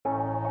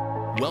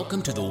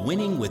Welcome to the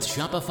Winning with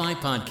Shopify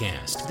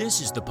podcast. This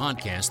is the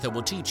podcast that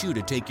will teach you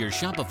to take your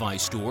Shopify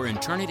store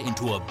and turn it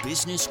into a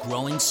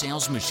business-growing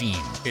sales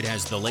machine. It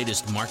has the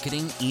latest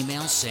marketing,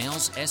 email,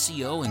 sales,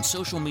 SEO, and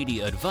social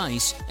media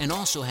advice, and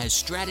also has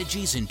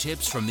strategies and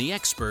tips from the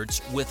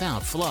experts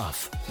without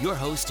fluff. Your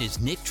host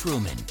is Nick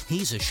Truman.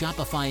 He's a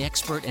Shopify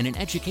expert and an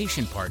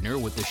education partner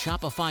with the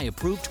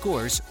Shopify-approved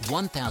course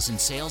 1000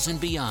 Sales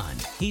and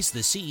Beyond. He's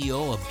the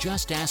CEO of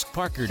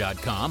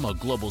JustAskParker.com, a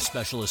global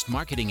specialist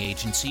marketing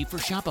agency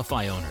for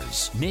Shopify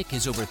owners. Nick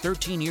has over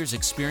 13 years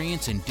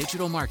experience in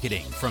digital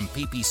marketing, from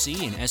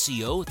PPC and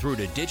SEO through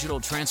to digital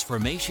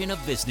transformation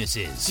of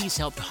businesses. He's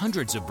helped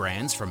hundreds of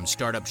brands from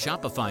startup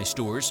Shopify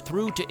stores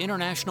through to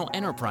international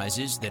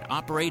enterprises that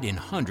operate in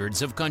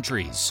hundreds of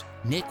countries.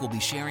 Nick will be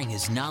sharing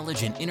his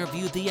knowledge and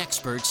interview the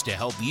experts to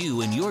help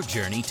you in your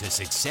journey to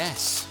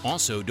success.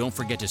 Also, don't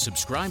forget to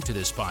subscribe to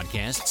this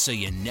podcast so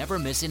you never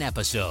miss an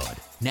episode.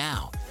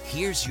 Now,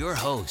 here's your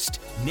host,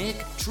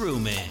 Nick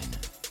Truman.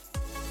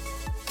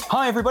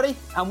 Hi everybody,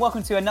 and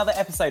welcome to another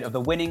episode of the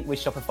Winning with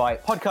Shopify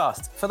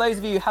podcast. For those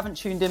of you who haven't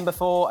tuned in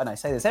before, and I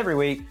say this every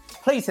week,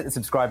 please hit the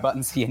subscribe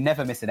button so you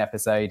never miss an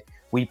episode.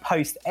 We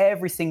post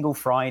every single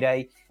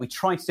Friday. We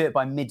try to do it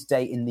by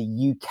midday in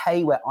the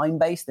UK, where I'm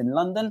based in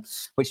London,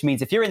 which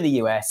means if you're in the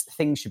US,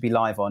 things should be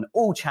live on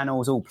all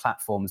channels, all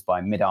platforms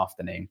by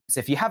mid-afternoon. So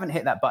if you haven't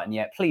hit that button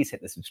yet, please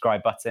hit the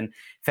subscribe button.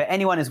 For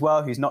anyone as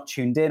well who's not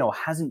tuned in or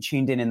hasn't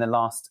tuned in the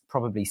last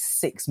probably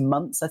 6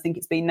 months, I think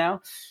it's been now,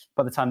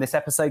 by the time this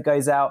episode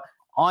goes out,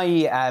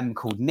 I am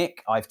called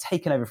Nick. I've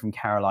taken over from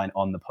Caroline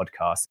on the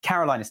podcast.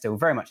 Caroline is still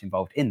very much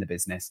involved in the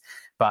business,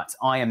 but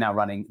I am now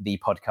running the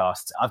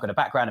podcast. I've got a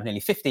background of nearly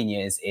 15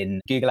 years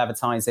in Google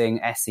advertising,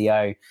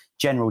 SEO,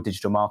 general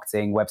digital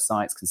marketing,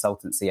 websites,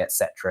 consultancy,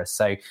 etc.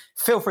 So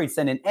feel free to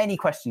send in any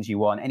questions you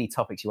want, any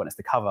topics you want us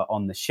to cover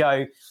on the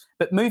show.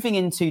 But moving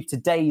into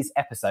today's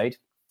episode,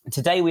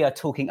 today we are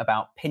talking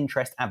about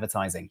Pinterest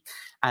advertising.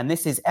 And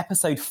this is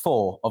episode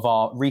 4 of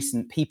our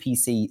recent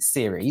PPC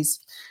series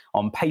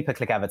on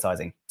pay-per-click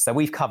advertising. So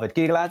we've covered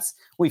Google Ads,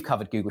 we've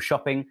covered Google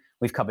Shopping,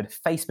 we've covered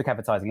Facebook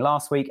advertising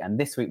last week, and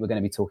this week we're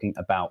going to be talking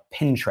about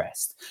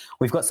Pinterest.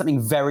 We've got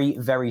something very,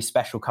 very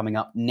special coming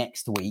up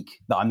next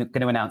week that I'm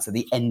going to announce at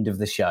the end of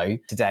the show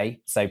today.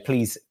 So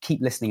please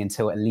keep listening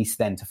until at least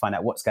then to find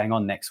out what's going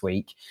on next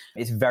week.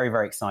 It's very,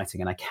 very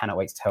exciting and I cannot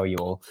wait to tell you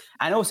all.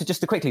 And also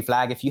just to quickly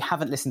flag, if you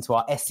haven't listened to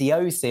our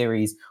SEO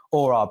series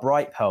or our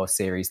Bright Pearl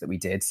series that we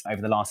did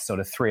over the last sort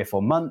of 3 or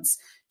 4 months,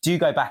 do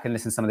go back and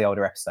listen to some of the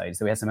older episodes.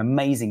 So we had some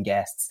amazing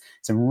guests,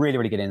 some really,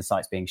 really good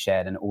insights being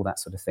shared and all that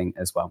sort of thing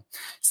as well.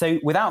 So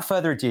without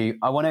further ado,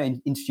 I want to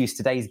introduce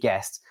today's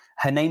guest.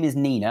 Her name is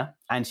Nina,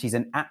 and she's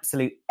an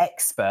absolute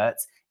expert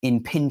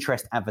in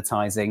Pinterest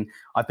advertising.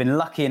 I've been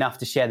lucky enough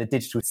to share the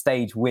digital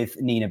stage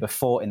with Nina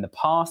before in the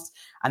past,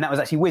 and that was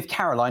actually with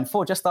Caroline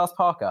for Just Ask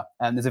Parker.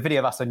 And there's a video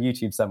of us on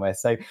YouTube somewhere.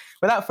 So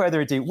without further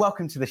ado,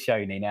 welcome to the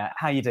show, Nina.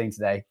 How are you doing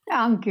today?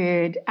 I'm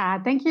good.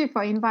 Thank you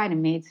for inviting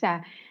me. It's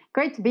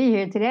great to be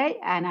here today,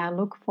 and I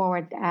look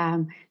forward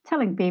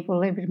telling people a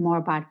little bit more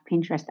about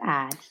Pinterest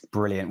ads.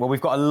 Brilliant. Well,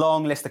 we've got a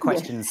long list of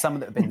questions, some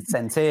that have been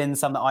sent in,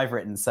 some that I've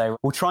written. So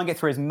we'll try and get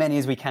through as many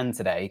as we can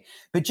today.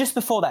 But just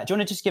before that, do you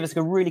want to just give us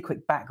a really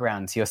quick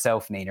background to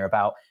yourself, Nina,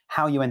 about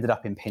how you ended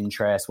up in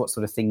Pinterest, what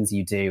sort of things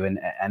you do and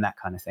that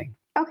kind of thing?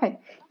 Okay.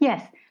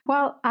 Yes.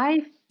 Well,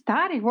 I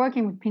started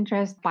working with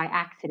Pinterest by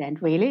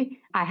accident, really.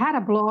 I had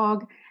a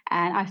blog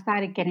and I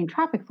started getting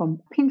traffic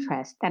from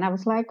Pinterest. And I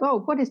was like, oh,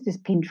 what is this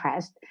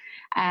Pinterest?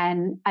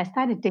 And I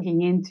started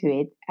digging into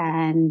it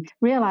and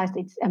realized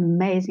it's an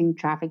amazing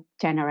traffic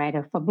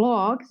generator for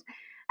blogs.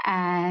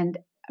 And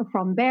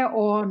from there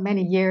on,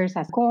 many years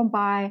has gone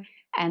by.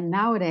 And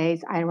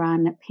nowadays, I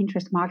run a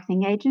Pinterest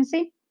marketing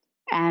agency,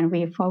 and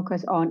we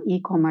focus on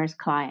e-commerce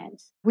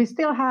clients. We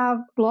still have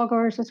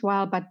bloggers as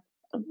well, but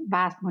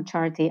vast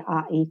majority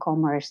are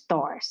e-commerce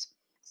stores.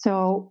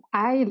 So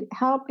I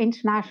help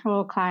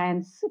international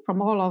clients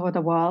from all over the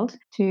world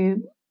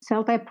to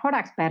sell their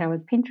products better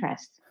with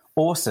Pinterest.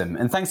 Awesome.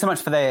 And thanks so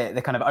much for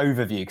the kind of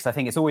overview, because I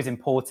think it's always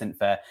important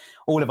for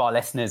all of our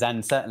listeners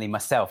and certainly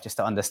myself just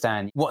to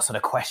understand what sort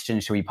of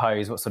questions should we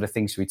pose, what sort of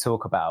things should we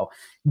talk about.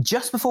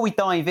 Just before we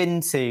dive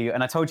into,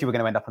 and I told you we're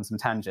going to end up on some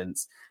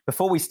tangents,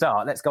 before we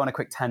start, let's go on a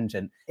quick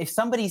tangent. If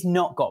somebody's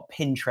not got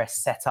Pinterest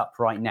set up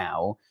right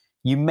now,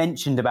 you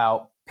mentioned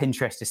about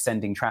Pinterest is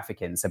sending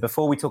traffic in. So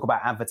before we talk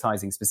about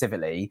advertising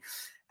specifically,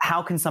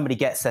 how can somebody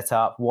get set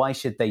up? Why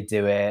should they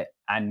do it?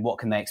 And what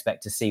can they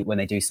expect to see when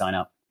they do sign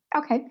up?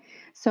 Okay,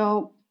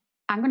 so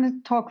I'm going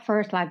to talk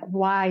first like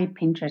why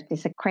Pinterest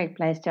is a great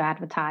place to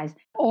advertise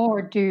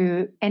or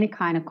do any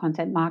kind of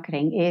content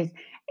marketing.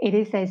 It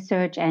is a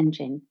search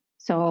engine.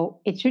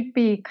 So it should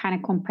be kind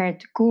of compared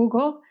to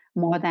Google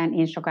more than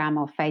Instagram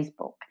or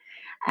Facebook.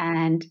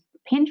 And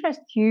Pinterest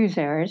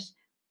users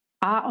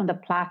are on the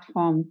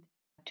platform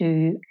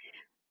to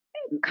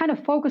kind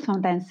of focus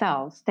on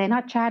themselves. They're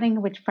not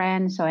chatting with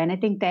friends or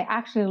anything. They're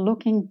actually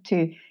looking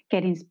to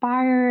get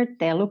inspired.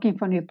 They're looking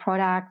for new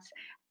products.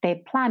 They're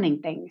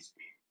planning things.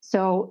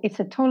 So it's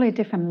a totally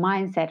different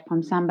mindset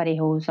from somebody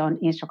who's on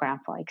Instagram,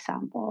 for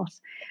example.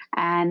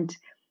 And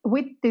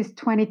with this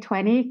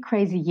 2020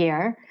 crazy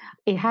year,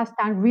 it has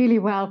done really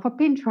well for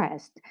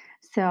Pinterest.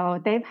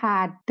 So they've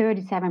had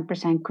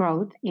 37%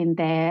 growth in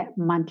their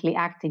monthly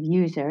active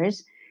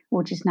users,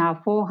 which is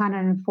now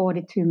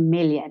 442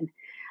 million.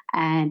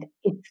 And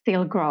it's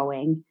still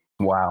growing.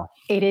 Wow.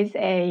 It is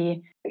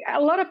a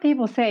lot of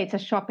people say it's a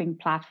shopping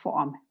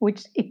platform,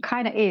 which it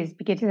kind of is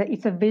because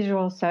it's a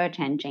visual search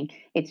engine.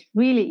 It's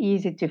really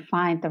easy to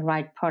find the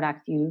right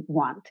product you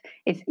want.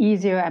 It's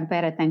easier and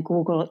better than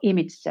Google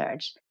image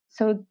search.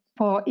 So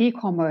for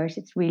e-commerce,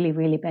 it's really,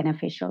 really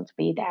beneficial to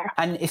be there.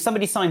 And if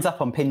somebody signs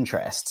up on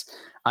Pinterest,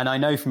 and I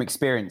know from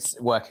experience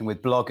working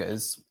with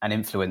bloggers and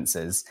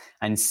influencers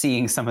and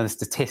seeing some of the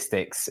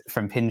statistics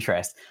from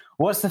Pinterest,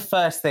 what's the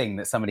first thing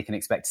that somebody can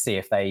expect to see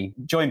if they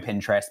join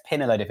Pinterest,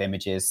 pin a load of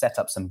images, set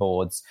up some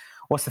boards?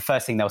 What's the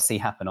first thing they'll see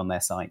happen on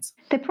their sites?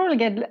 They probably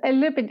get a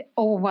little bit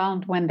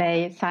overwhelmed when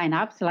they sign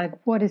up. So like,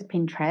 what is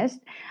Pinterest?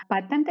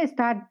 But then they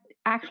start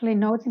actually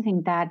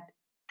noticing that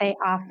they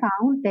are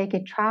found, they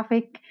get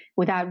traffic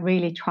without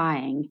really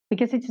trying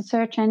because it's a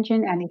search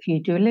engine. And if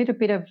you do a little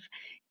bit of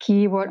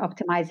keyword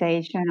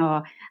optimization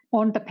or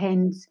on the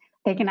pins,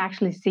 they can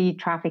actually see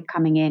traffic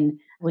coming in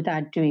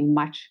without doing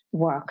much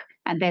work.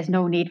 And there's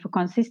no need for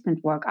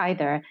consistent work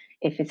either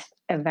if it's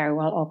very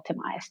well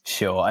optimized.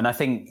 Sure. And I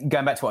think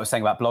going back to what I was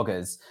saying about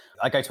bloggers,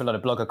 I go to a lot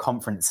of blogger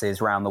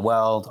conferences around the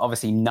world.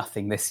 Obviously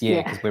nothing this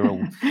year because we're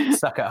all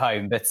stuck at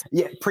home. But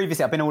yeah,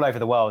 previously I've been all over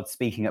the world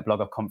speaking at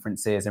blogger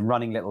conferences and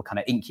running little kind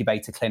of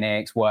incubator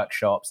clinics,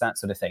 workshops, that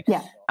sort of thing.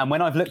 Yeah. And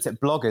when I've looked at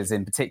bloggers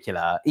in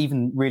particular,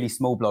 even really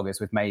small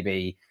bloggers with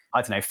maybe,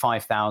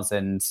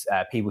 5,000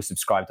 people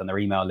subscribed on their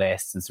email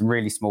lists and some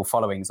really small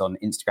followings on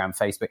Instagram,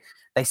 Facebook,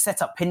 they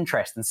set up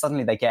Pinterest and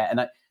suddenly they get,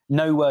 and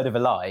no word of a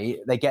lie,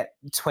 they get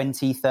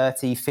 20,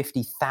 30,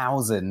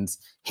 50,000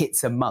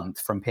 hits a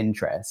month from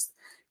Pinterest.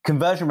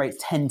 Conversion rates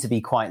tend to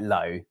be quite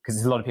low because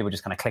there's a lot of people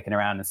just kind of clicking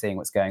around and seeing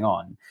what's going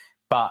on.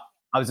 But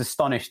I was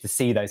astonished to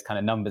see those kind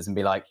of numbers and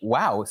be like,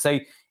 wow. So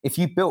if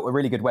you built a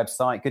really good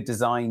website, good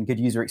design,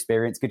 good user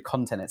experience, good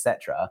content,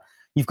 etc.,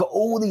 you've got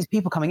all these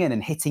people coming in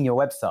and hitting your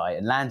website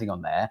and landing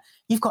on there.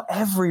 You've got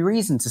every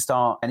reason to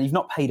start, and you've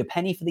not paid a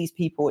penny for these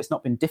people. It's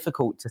not been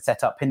difficult to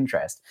set up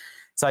Pinterest.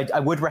 So I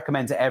would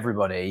recommend to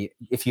everybody,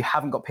 if you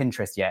haven't got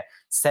Pinterest yet,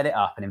 set it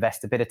up and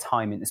invest a bit of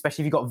time in,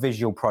 especially if you've got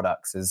visual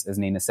products, as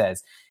Nina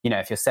says.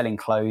 If you're selling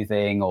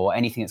clothing or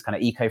anything that's kind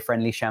of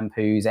eco-friendly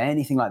shampoos,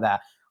 anything like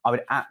that, I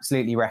would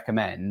absolutely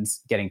recommend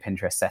getting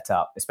Pinterest set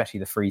up, especially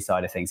the free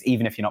side of things,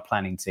 even if you're not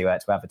planning to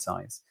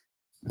advertise.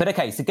 But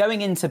okay, so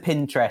going into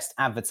Pinterest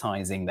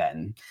advertising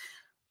then,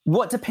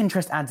 what do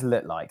Pinterest ads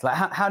look like?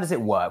 Like how does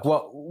it work?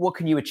 What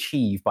can you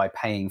achieve by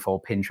paying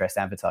for Pinterest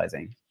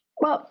advertising?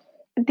 Well,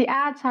 the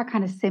ads are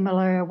kind of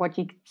similar what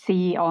you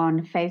see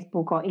on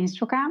Facebook or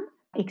Instagram,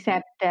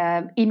 except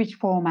the image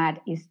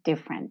format is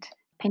different.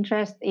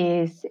 Pinterest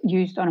is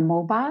used on a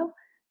mobile,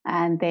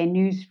 and their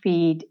news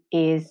feed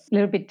is a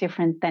little bit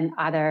different than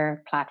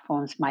other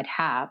platforms might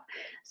have.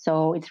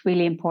 So it's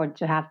really important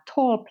to have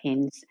tall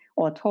pins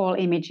or tall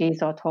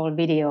images or tall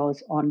videos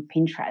on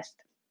Pinterest.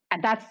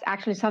 And that's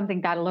actually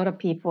something that a lot of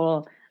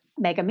people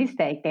make a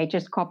mistake. They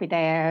just copy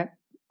their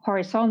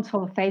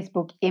horizontal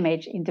Facebook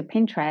image into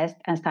Pinterest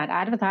and start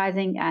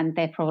advertising, and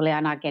they probably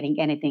are not getting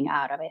anything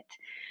out of it.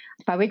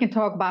 But we can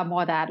talk about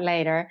more of that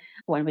later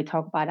when we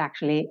talk about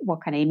actually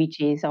what kind of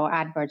images or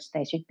adverts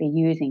they should be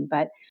using.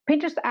 But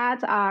Pinterest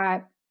ads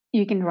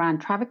you can run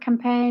traffic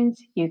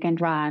campaigns, you can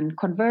run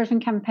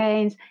conversion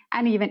campaigns,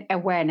 and even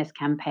awareness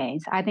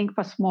campaigns. I think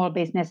for small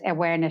business,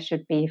 awareness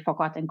should be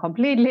forgotten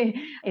completely.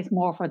 It's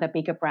more for the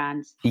bigger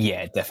brands.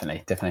 Yeah,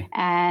 definitely.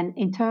 And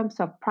in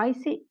terms of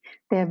pricing,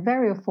 they're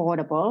very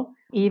affordable,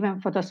 even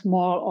for the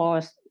small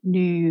or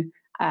new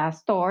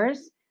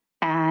stores.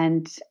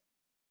 And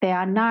they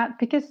are not,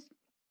 because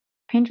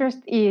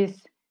Pinterest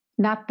is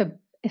not the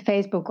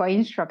Facebook or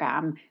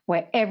Instagram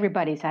where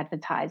everybody's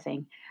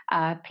advertising.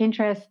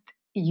 Pinterest,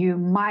 you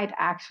might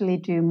actually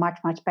do much,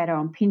 much better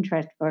on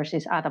Pinterest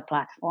versus other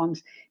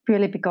platforms,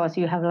 purely because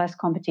you have less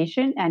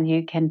competition and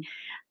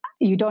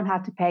you don't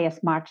have to pay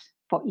as much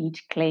for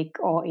each click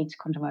or each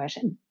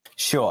conversion.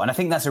 Sure. And I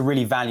think that's a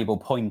really valuable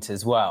point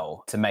as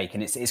well to make.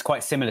 And it's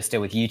quite similar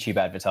still with YouTube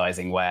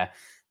advertising, where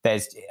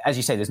there's, as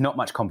you say, there's not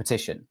much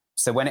competition.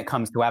 So when it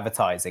comes to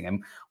advertising,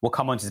 and we'll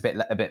come on to this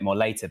a bit more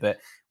later, but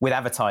with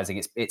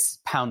advertising, it's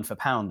pound for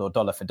pound or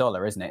dollar for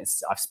dollar, isn't it?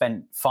 I've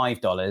spent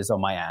 $5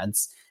 on my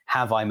ads.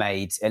 Have I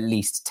made at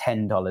least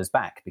 $10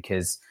 back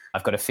because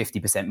I've got a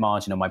 50%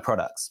 margin on my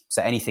products?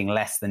 So anything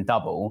less than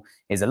double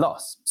is a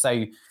loss.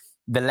 So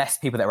the less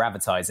people that are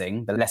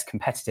advertising, the less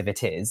competitive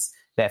it is.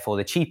 Therefore,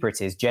 the cheaper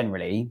it is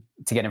generally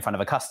to get in front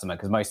of a customer,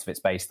 because most of it's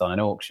based on an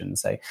auction.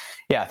 So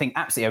yeah, I think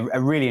absolutely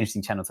a really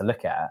interesting channel to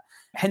look at.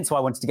 Hence why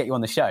I wanted to get you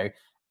on the show.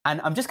 And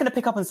I'm just going to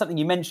pick up on something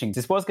you mentioned.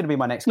 This was going to be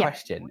my next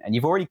question. And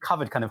you've already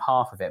covered kind of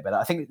half of it. But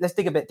I think let's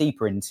dig a bit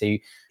deeper in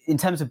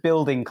terms of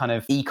building kind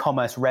of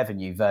e-commerce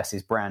revenue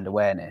versus brand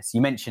awareness.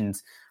 You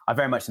mentioned I'm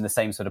very much in the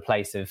same sort of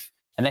place of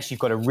unless you've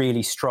got a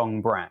really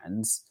strong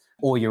brand,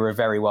 or you're a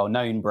very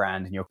well-known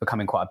brand and you're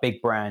becoming quite a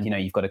big brand,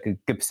 you've got a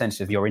good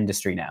percentage of your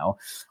industry now,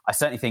 I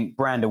certainly think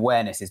brand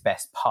awareness is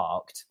best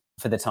parked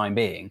for the time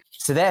being.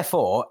 So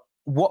therefore,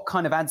 what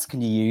kind of ads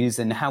can you use,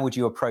 and how would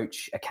you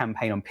approach a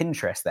campaign on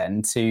Pinterest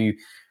then to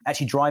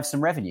actually drive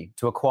some revenue,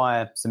 to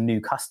acquire some new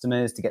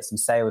customers, to get some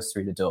sales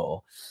through the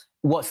door?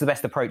 What's the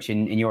best approach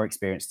in your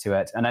experience to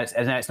it? I know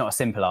it's not a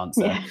simple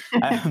answer,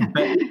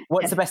 but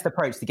what's the best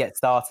approach to get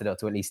started, or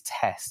to at least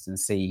test and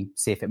see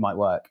if it might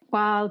work?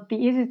 Well, the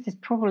easiest is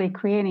probably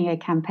creating a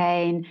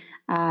campaign,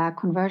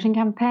 conversion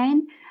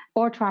campaign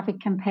or traffic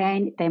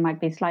campaign. They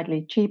might be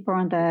slightly cheaper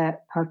on the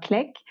per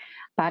click,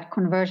 but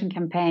conversion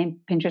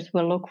campaign, Pinterest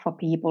will look for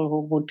people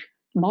who would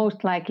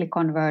most likely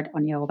convert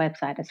on your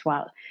website as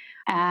well.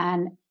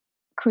 And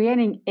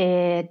creating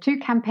two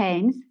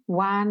campaigns.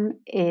 One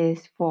is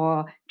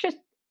for just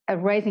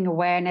raising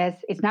awareness.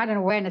 It's not an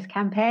awareness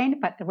campaign,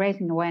 but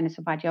raising awareness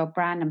about your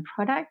brand and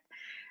product.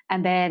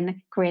 And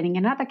then creating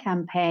another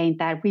campaign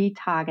that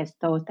retargets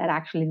those that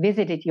actually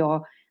visited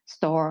your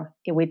store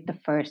with the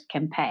first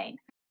campaign.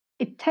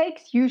 It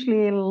takes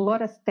usually a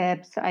lot of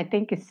steps. I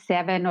think it's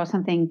 7 or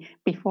something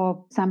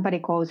before somebody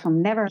goes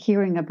from never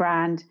hearing a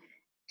brand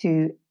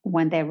to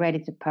when they're ready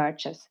to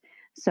purchase.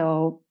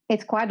 So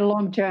it's quite a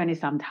long journey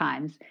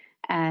sometimes.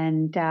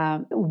 And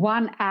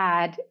one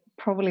ad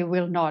probably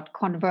will not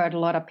convert a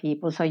lot of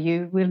people. So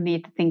you will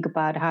need to think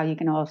about how you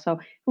can also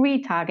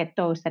retarget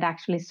those that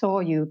actually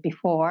saw you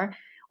before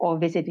or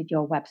visited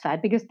your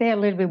website, because they're a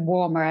little bit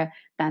warmer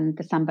than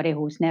somebody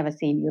who's never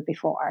seen you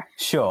before.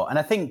 Sure. And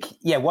I think,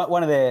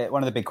 one of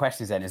the big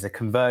questions then is a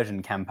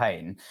conversion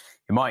campaign.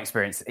 In my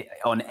experience,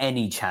 on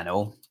any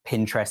channel,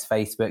 Pinterest,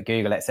 Facebook,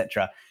 Google,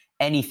 etc.,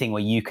 anything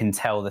where you can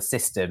tell the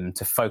system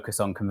to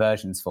focus on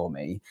conversions for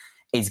me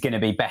is going to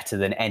be better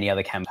than any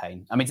other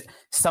campaign. I mean,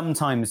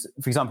 sometimes,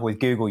 for example, with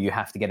Google, you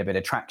have to get a bit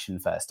of traction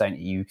first, don't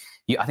you?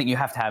 I think you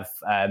have to have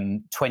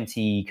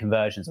 20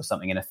 conversions or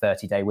something in a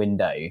 30-day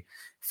window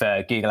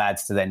for Google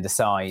Ads to then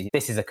decide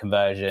this is a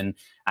conversion,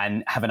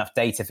 and have enough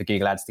data for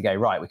Google Ads to go,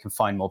 right, we can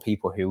find more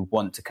people who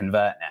want to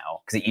convert now,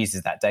 because it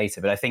uses that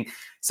data. But I think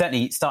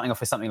certainly starting off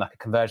with something like a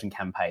conversion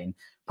campaign,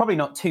 probably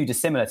not too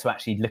dissimilar to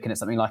actually looking at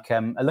something like a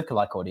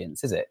lookalike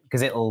audience, is it?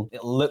 Because it'll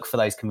look for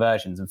those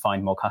conversions and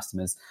find more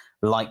customers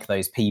like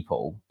those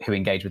people who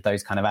engage with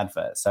those kind of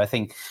adverts. So I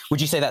think,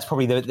 would you say that's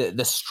probably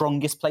the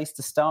strongest place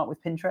to start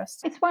with Pinterest?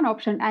 It's one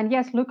option. And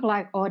yes,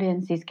 lookalike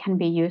audiences can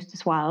be used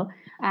as well.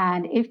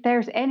 And if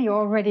there's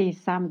already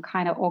some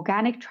kind of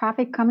organic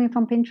traffic coming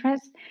from Pinterest,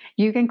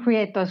 you can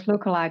create those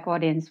lookalike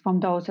audience from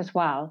those as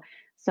well.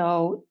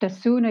 So the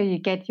sooner you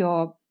get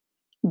your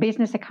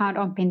business account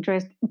on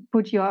Pinterest,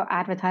 put your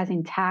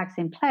advertising tags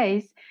in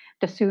place,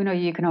 the sooner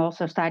you can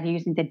also start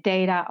using the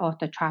data of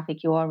the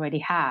traffic you already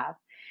have.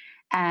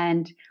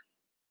 And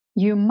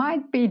you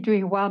might be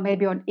doing well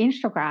maybe on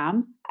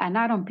Instagram and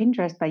not on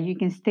Pinterest, but you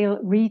can still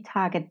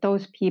retarget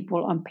those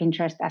people on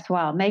Pinterest as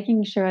well,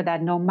 making sure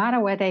that no matter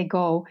where they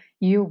go,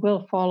 you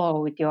will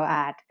follow with your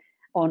ad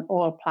on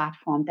all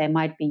platforms they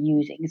might be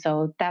using.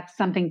 So that's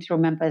something to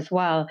remember as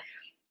well.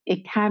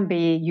 It can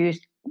be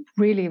used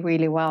really,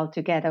 really well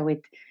together with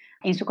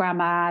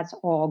Instagram ads,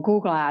 or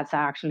Google ads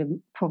are actually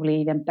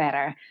probably even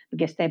better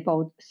because they're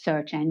both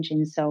search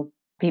engines. So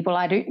people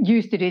are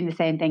used to doing the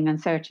same thing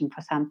and searching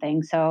for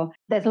something. So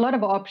there's a lot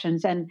of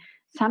options. And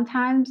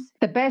sometimes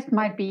the best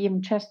might be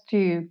even just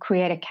to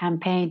create a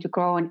campaign to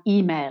grow an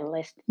email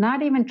list,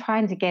 not even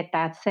trying to get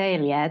that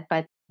sale yet,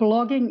 but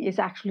blogging is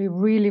actually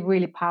really,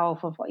 really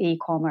powerful for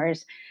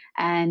e-commerce.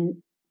 And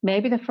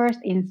maybe the first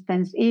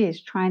instance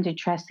is trying to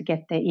just to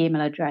get the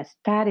email address.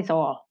 That is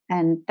all.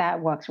 And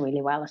that works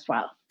really well as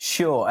well.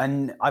 Sure.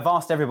 And I've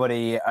asked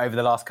everybody over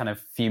the last kind of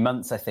few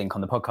months, I think,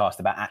 on the podcast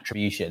about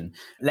attribution.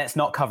 Let's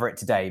not cover it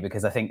today,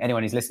 because I think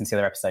anyone who's listened to the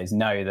other episodes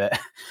know that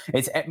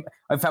it's,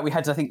 in fact, we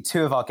had, I think,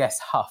 2 of our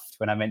guests huffed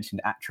when I mentioned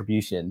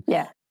attribution.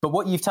 Yeah. But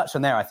what you've touched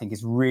on there, I think,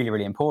 is really,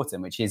 really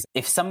important, which is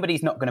if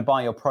somebody's not going to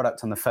buy your product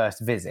on the first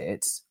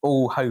visit,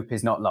 all hope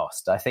is not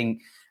lost. I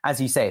think,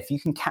 as you say, if you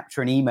can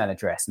capture an email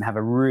address and have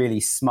a really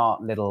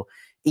smart little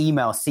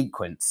email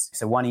sequence.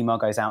 So one email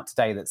goes out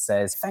today that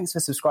says, thanks for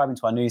subscribing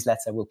to our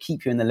newsletter. We'll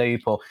keep you in the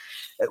loop. Or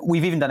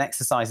we've even done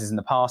exercises in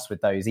the past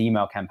with those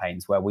email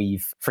campaigns where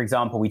for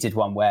example, we did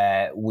one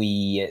where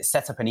we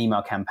set up an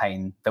email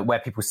campaign that where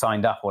people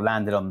signed up or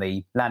landed on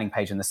the landing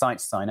page on the site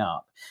to sign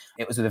up.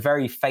 It was with a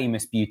very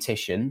famous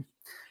beautician.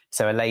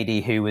 So a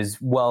lady who was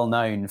well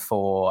known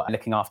for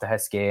looking after her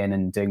skin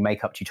and doing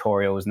makeup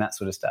tutorials and that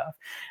sort of stuff.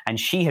 And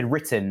she had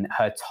written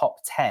her top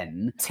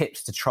 10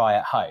 tips to try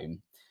at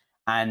home.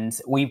 And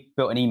we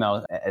built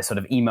a sort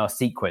of email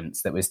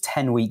sequence that was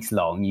 10 weeks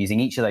long, using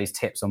each of those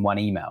tips on one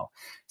email.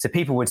 So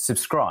people would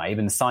subscribe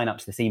and sign up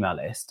to this email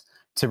list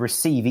to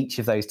receive each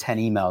of those 10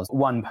 emails,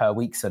 one per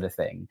week sort of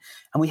thing.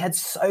 And we had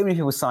so many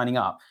people signing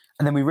up.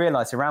 And then we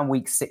realized around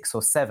week 6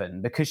 or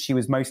 7, because she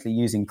was mostly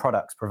using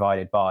products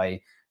provided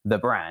by the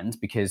brand,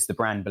 because the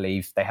brand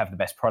believed they have the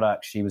best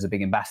products. She was a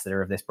big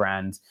ambassador of this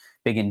brand,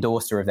 big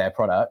endorser of their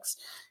products.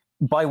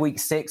 by week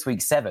 6,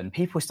 week 7,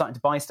 people were starting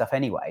to buy stuff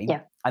anyway.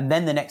 Yeah. And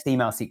then the next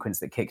email sequence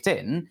that kicked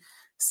in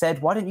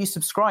said, why don't you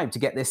subscribe to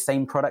get this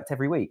same product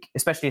every week,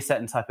 especially a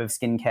certain type of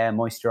skincare,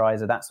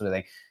 moisturizer, that sort of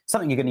thing,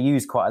 something you're going to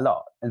use quite a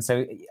lot. And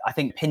so I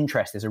think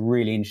Pinterest is a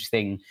really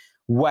interesting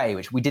way,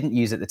 which we didn't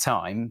use at the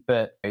time,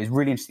 but it was a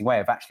really interesting way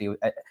of actually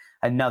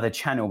another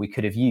channel we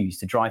could have used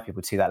to drive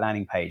people to that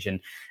landing page and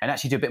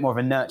actually do a bit more of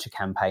a nurture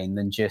campaign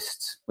than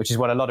just, which is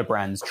what a lot of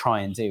brands try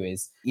and do,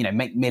 is,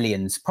 make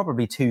millions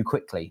probably too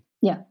quickly.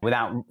 Yeah.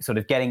 Without sort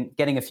of getting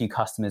a few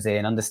customers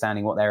in,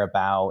 understanding what they're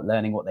about,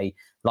 learning what they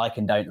like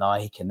and don't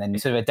like, and then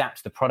sort of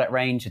adapt the product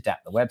range,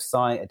 adapt the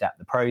website, adapt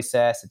the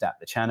process,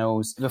 adapt the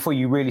channels before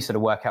you really sort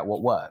of work out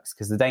what works.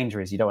 Because the danger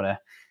is you don't want to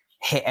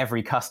hit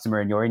every customer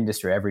in your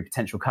industry, every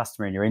potential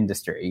customer in your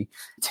industry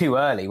too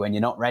early when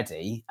you're not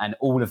ready and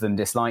all of them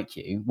dislike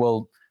you.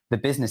 Well, the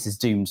business is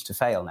doomed to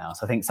fail now.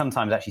 So I think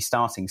sometimes actually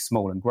starting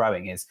small and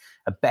growing is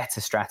a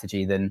better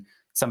strategy than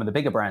some of the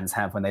bigger brands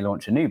have when they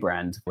launch a new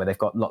brand where they've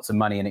got lots of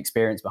money and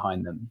experience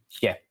behind them.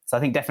 Yeah. So I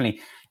think definitely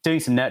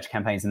doing some nurture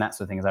campaigns and that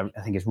sort of thing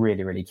I think is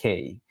really, really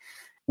key.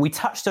 We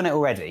touched on it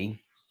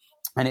already,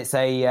 and it's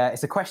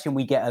a question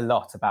we get a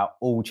lot about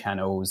all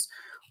channels,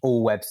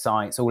 all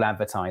websites, all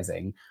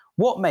advertising.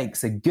 What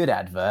makes a good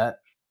advert,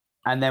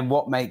 and then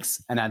what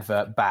makes an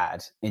advert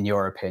bad, in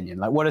your opinion?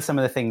 Like, what are some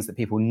of the things that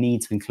people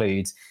need to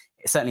include,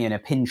 certainly in a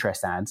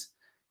Pinterest ad,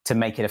 to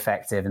make it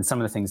effective, and some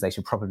of the things they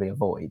should probably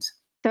avoid?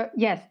 So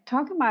yes,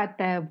 talking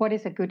about what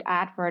is a good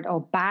advert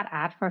or bad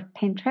advert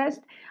Pinterest,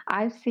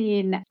 I've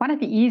seen one of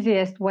the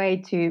easiest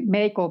way to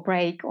make or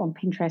break on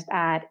Pinterest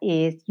ad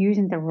is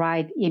using the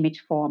right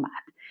image format.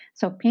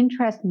 So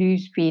Pinterest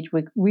newsfeed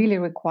really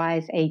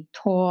requires a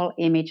tall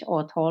image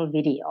or tall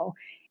video.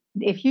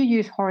 If you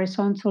use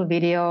horizontal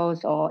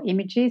videos or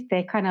images,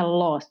 they're kind of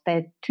lost.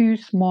 They're too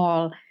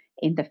small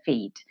in the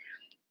feed.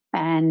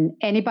 And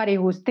anybody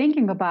who's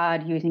thinking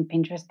about using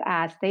Pinterest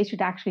ads, they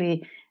should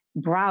actually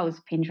browse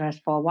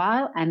Pinterest for a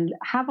while and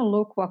have a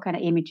look what kind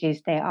of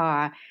images they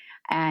are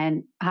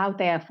and how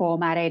they are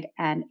formatted.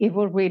 And it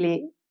will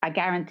really, I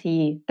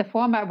guarantee, the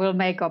format will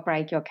make or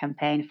break your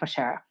campaign for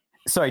sure.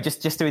 Sorry,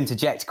 just to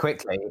interject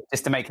quickly,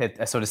 just to make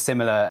a sort of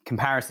similar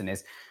comparison,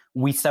 is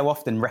we so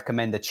often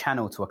recommend a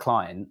channel to a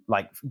client,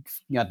 like, I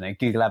don't know,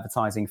 Google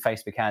advertising,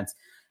 Facebook ads,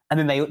 and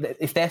then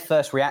if their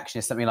first reaction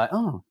is something like,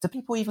 oh, do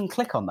people even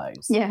click on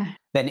those? Yeah.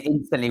 Then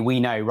instantly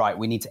we know, right,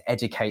 we need to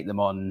educate them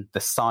on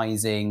the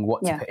sizing,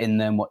 what to put in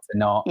them, what to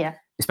not. Yeah.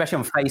 Especially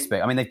on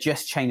Facebook. I mean, they've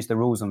just changed the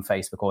rules on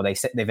Facebook, or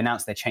they've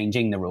announced they're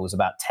changing the rules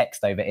about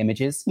text over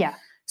images. Yeah.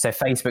 So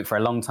Facebook for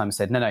a long time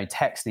said, no,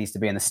 text needs to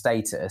be in the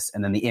status,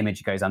 and then the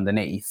image goes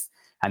underneath,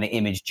 and the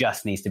image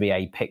just needs to be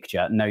a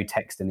picture, no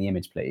text in the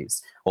image,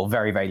 please, or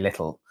very, very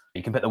little.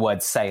 You can put the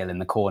word sale in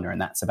the corner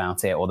and that's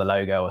about it, or the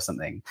logo or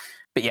something.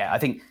 But yeah, I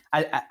think,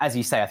 as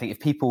you say, I think if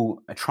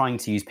people are trying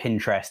to use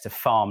Pinterest to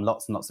farm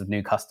lots and lots of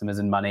new customers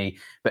and money,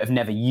 but have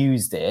never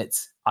used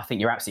it, I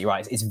think you're absolutely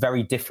right. It's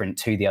very different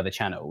to the other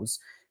channels.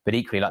 But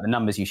equally, like the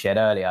numbers you shared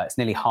earlier, it's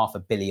nearly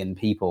 500 million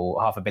people,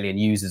 500 million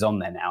users on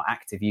there now,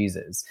 active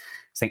users.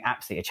 So I think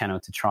absolutely a channel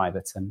to try.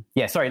 But I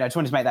just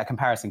wanted to make that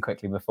comparison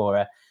quickly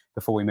before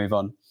we move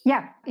on.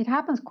 Yeah, it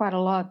happens quite a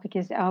lot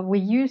because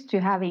we're used to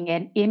having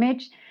an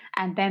image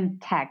and then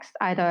text,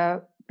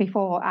 either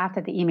before or after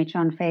the image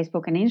on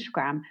Facebook and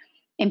Instagram.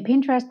 In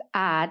Pinterest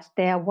ads,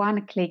 they're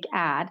one-click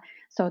ad,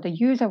 so the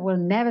user will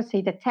never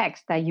see the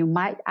text that you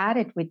might add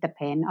it with the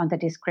pin on the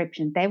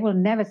description. They will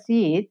never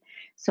see it.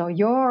 So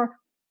your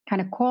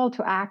kind of call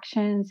to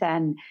actions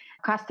and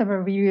customer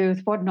reviews,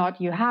 whatnot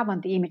you have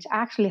on the image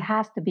actually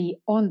has to be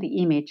on the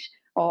image,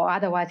 or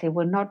otherwise it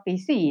will not be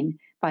seen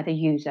by the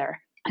user.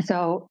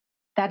 So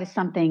that is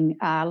something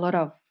a lot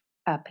of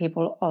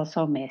people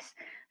also miss.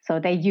 So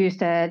they use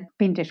the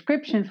pin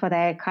description for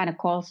their kind of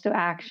calls to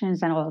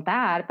actions and all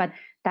that, but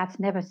that's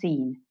never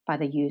seen by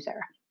the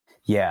user.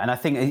 Yeah, and I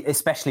think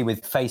especially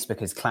with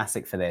Facebook is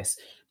classic for this.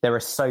 There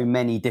are so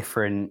many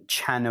different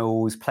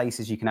channels,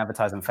 places you can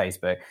advertise on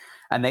Facebook,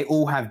 and they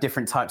all have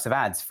different types of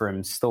ads,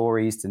 from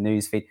stories to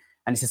newsfeed.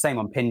 And it's the same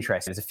on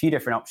Pinterest. There's a few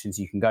different options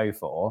you can go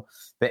for,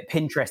 but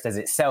Pinterest as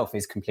itself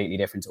is completely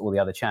different to all the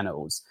other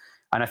channels.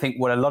 And I think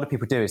what a lot of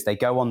people do is they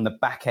go on the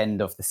back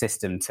end of the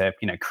system to,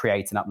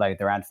 create and upload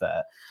their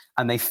advert,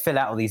 and they fill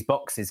out all these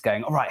boxes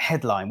going, all right,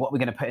 headline, what are we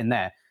going to put in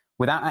there?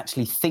 Without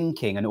actually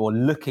thinking or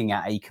looking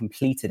at a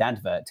completed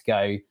advert to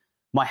go,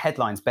 my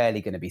headline's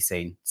barely going to be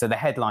seen. So the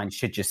headline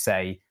should just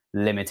say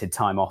limited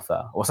time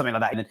offer or something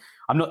like that. And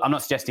I'm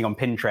not suggesting on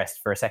Pinterest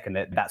for a second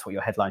that that's what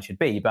your headline should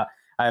be, but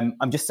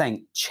I'm just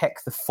saying check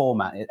the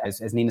format.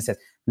 As Nina says,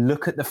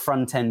 look at the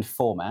front end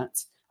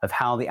format of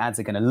how the ads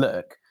are going to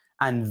look,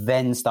 and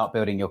then start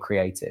building your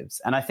creatives.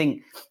 And I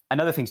think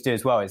another thing to do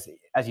as well is,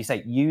 as you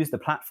say, use the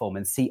platform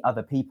and see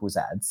other people's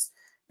ads,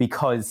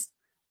 because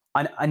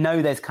I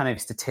know there's kind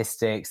of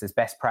statistics, there's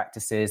best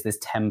practices, there's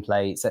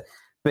templates,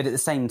 but at the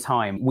same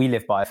time, we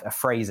live by a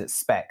phrase at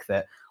Spec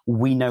that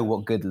we know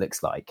what good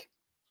looks like.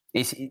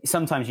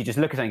 Sometimes you just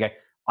look at it and go,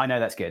 I know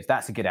that's good.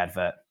 That's a good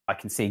advert. I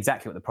can see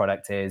exactly what the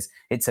product is.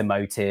 It's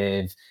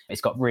emotive.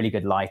 It's got really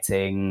good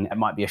lighting. It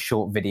might be a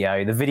short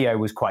video. The video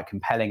was quite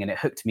compelling and it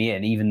hooked me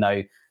in, even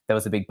though there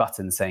was a big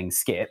button saying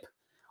skip.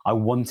 I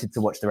wanted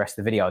to watch the rest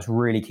of the video. I was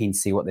really keen to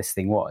see what this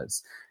thing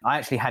was. I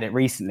actually had it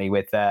recently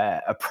with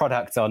a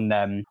product on, I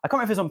can't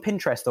remember if it was on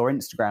Pinterest or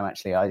Instagram,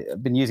 actually.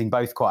 I've been using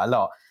both quite a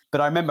lot.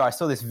 But I remember I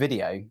saw this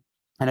video,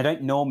 and I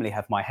don't normally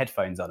have my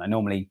headphones on. I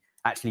normally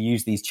actually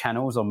use these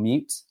channels on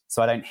mute,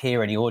 so I don't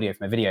hear any audio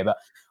from a video. But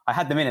I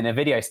had them in and the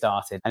video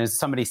started, and there's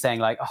somebody saying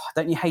like, oh,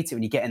 don't you hate it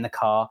when you get in the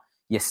car,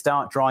 you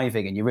start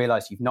driving and you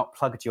realize you've not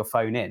plugged your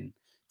phone in.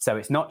 So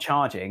it's not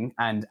charging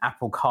and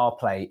Apple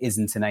CarPlay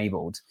isn't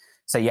enabled.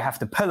 So you have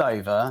to pull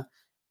over,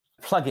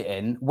 plug it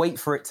in, wait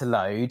for it to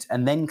load,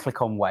 and then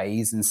click on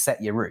Waze and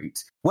set your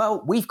route.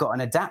 Well, we've got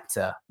an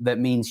adapter that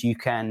means you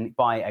can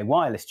buy a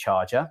wireless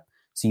charger.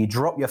 So you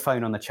drop your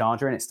phone on the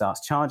charger and it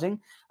starts charging.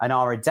 And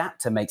our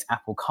adapter makes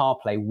Apple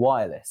CarPlay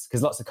wireless,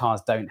 because lots of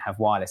cars don't have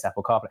wireless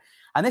Apple CarPlay.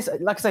 And this,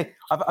 like I say,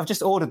 I've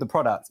just ordered the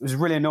product. It was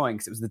really annoying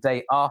because it was the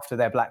day after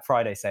their Black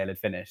Friday sale had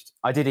finished.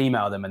 I did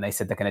email them and they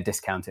said they're going to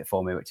discount it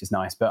for me, which is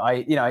nice.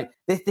 But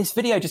this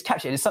video just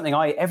captured it. It's something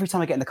every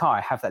time I get in the car,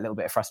 I have that little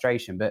bit of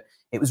frustration. But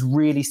it was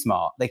really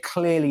smart. They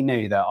clearly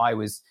knew that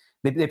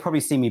they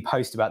probably see me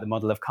post about the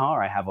model of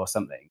car I have or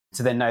something,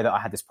 to then know that I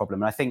had this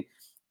problem. And I think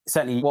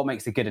certainly what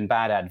makes a good and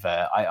bad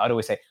advert, I'd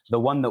always say the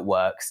one that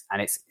works,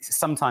 and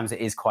sometimes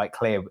it is quite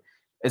clear.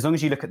 As long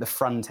as you look at the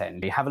front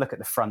end, you have a look at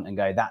the front and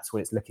go, that's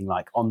what it's looking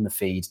like on the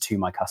feed to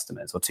my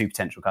customers or to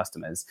potential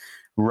customers,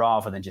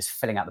 rather than just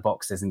filling out the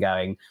boxes and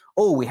going,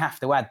 oh, we have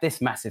to add this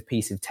massive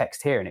piece of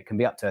text here and it can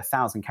be up to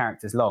 1,000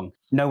 characters long.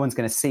 No one's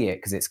going to see it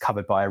because it's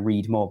covered by a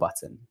read more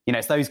button.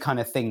 It's those kind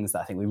of things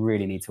that I think we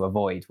really need to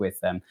avoid with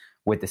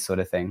this sort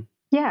of thing.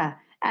 Yeah.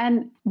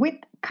 And with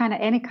kind of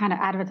any kind of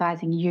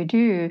advertising you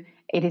do,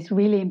 it is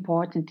really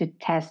important to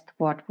test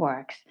what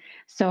works.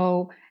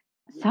 So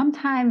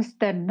sometimes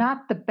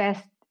not the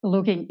best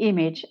looking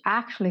image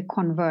actually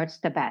converts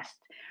the best.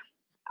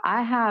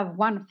 I have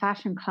one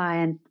fashion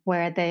client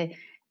where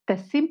the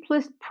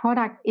simplest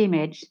product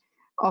image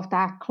of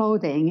that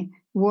clothing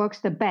works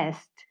the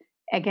best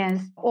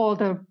against all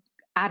the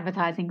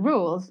advertising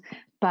rules,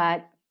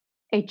 but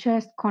it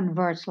just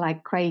converts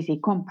like crazy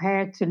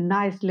compared to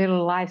nice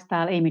little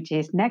lifestyle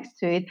images next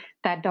to it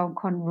that don't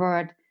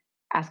convert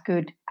as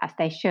good as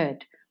they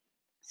should.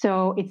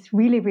 So it's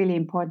really, really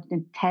important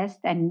to test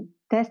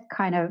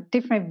kind of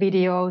different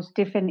videos,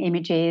 different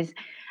images,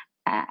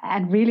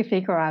 and really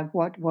figure out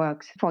what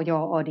works for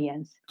your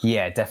audience.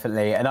 Yeah,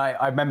 definitely. And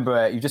I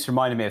remember, you just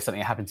reminded me of something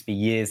that happened to me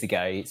years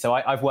ago. So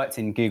I've worked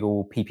in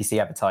Google PPC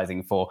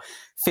advertising for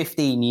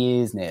 15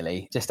 years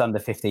nearly, just under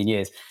 15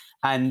 years.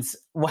 And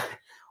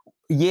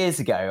years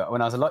ago,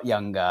 when I was a lot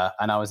younger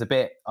and I was a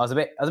bit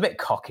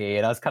cocky,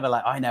 and I was kind of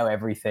like, I know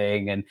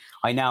everything. And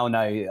I now know,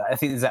 I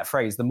think there's that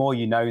phrase, the more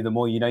you know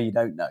you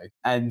don't know.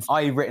 And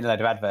I'd written a load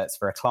of adverts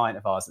for a client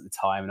of ours at the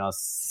time, and I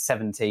was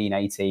 17,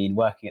 18,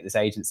 working at this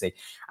agency.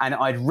 And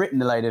I'd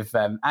written a load of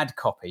ad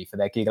copy for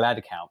their Google ad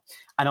account.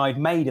 And I'd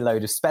made a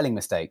load of spelling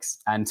mistakes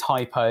and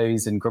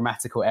typos and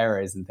grammatical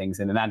errors and things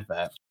in an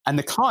advert. And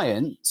the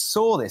client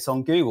saw this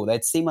on Google.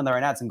 They'd seen one of their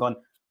own ads and gone,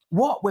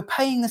 what? We're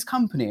paying this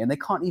company and they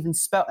can't even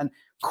spell. And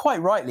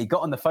quite rightly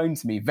got on the phone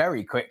to me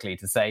very quickly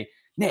to say,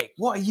 Nick,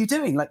 what are you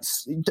doing? Like,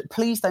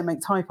 please don't make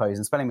typos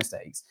and spelling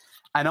mistakes.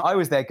 And I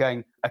was there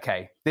going,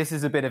 okay, this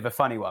is a bit of a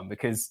funny one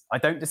because I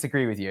don't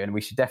disagree with you and we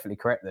should definitely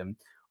correct them.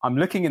 I'm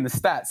looking in the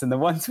stats and the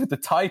ones with the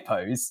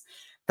typos,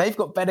 they've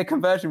got better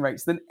conversion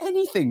rates than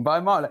anything by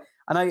a mile.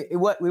 And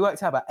we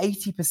worked out about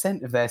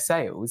 80% of their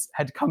sales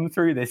had come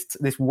through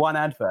this one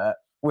advert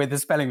with a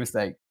spelling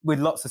mistake, with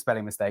lots of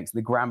spelling mistakes.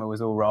 The grammar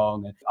was all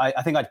wrong. And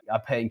I think I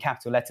put in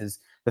capital letters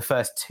the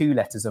first 2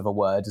 letters of a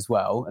word as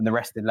well, and the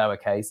rest in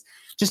lowercase.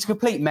 Just a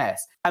complete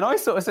mess. And I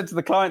sort of said to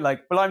the client,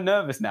 like, well, I'm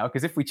nervous now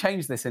because if we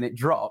change this and it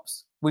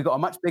drops, we've got a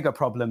much bigger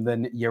problem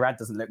than your ad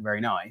doesn't look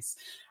very nice.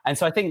 And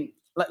so I think,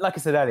 like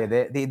I said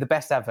earlier, the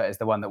best advert is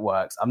the one that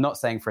works. I'm not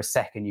saying for a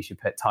second you should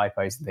put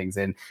typos and things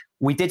in.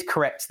 We did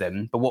correct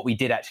them, but what we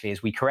did actually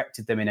is we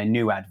corrected them in a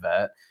new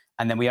advert.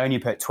 And then we only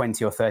put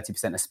 20 or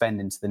 30% of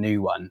spend into the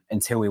new one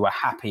until we were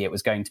happy it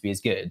was going to be as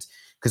good,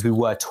 because we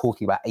were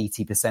talking about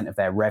 80% of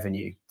their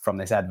revenue from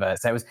this advert.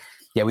 So it was,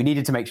 we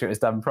needed to make sure it was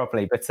done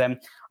properly. But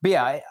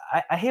yeah,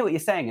 I hear what you're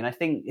saying. And I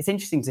think it's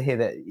interesting to hear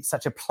that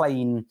such a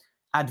plain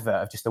advert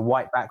of just a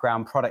white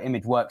background product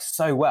image works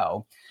so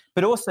well.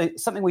 But also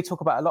something we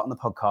talk about a lot on the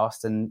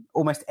podcast, and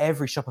almost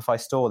every Shopify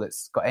store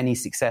that's got any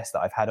success that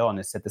I've had on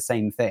has said the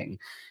same thing.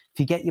 If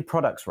you get your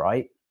products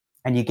right,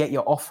 and you get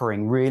your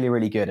offering really,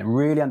 really good and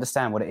really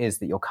understand what it is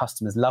that your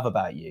customers love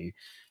about you,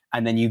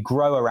 and then you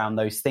grow around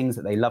those things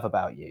that they love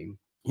about you,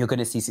 you're going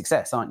to see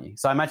success, aren't you?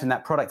 So I imagine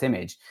that product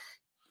image,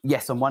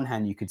 yes, on one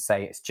hand, you could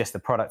say it's just a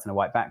product and a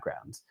white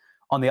background.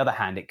 On the other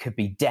hand, it could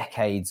be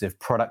decades of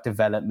product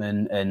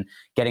development and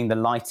getting the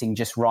lighting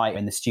just right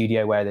in the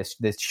studio where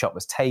this shot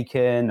was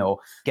taken, or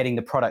getting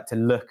the product to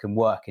look and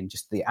work in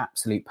just the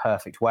absolute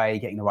perfect way,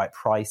 getting the right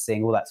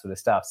pricing, all that sort of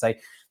stuff. So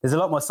there's a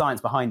lot more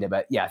science behind it.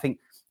 But yeah, I think,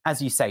 as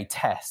you say,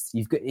 test.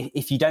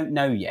 If you don't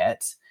know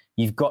yet,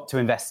 you've got to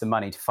invest some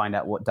money to find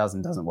out what does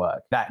and doesn't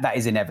work. That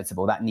is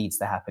inevitable. That needs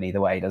to happen either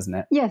way, doesn't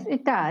it? Yes,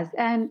 it does.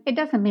 And it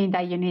doesn't mean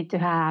that you need to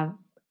have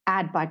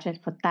ad budget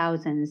for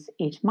thousands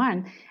each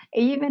month.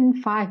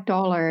 Even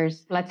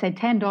 $5, let's say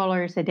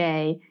 $10 a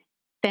day,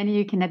 then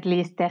you can at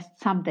least test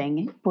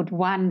something. Put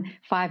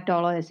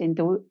 $5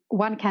 into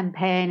one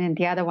campaign and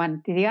the other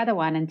one to the other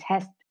one, and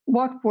test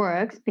what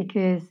works,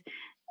 because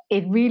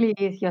it really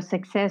is, your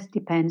success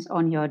depends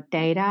on your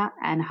data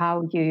and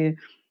how you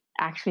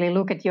actually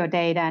look at your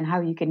data and how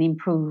you can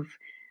improve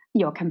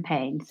your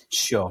campaigns.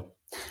 Sure.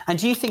 And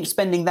do you think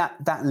spending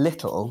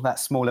that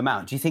small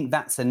amount, do you think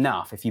that's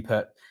enough if you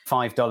put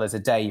 $5 a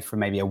day for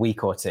maybe a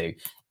week or two?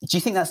 Do you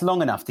think that's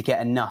long enough to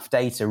get enough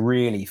data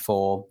really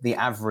for the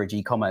average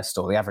e-commerce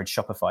store, the average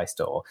Shopify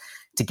store,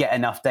 to get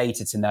enough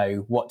data to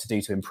know what to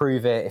do to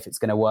improve it, if it's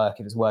going to work,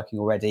 if it's working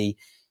already?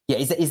 Yeah,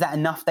 is that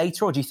enough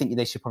data, or do you think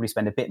they should probably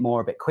spend a bit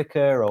more, a bit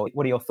quicker? Or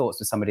what are your thoughts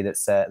for somebody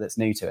that's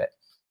new to it?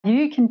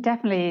 You can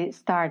definitely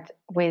start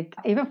with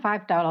even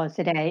 $5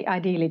 a day,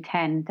 ideally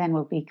 10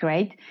 will be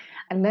great.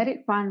 And let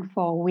it run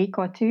for a week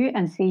or two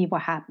and see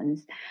what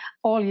happens.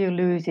 All you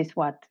lose is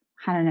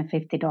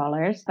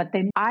 $150. But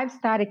then I've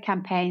started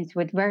campaigns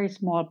with very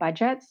small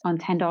budgets on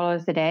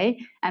 $10 a day,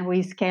 and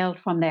we scaled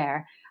from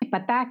there.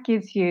 But that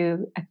gives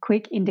you a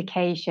quick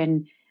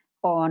indication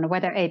on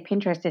whether a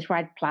Pinterest is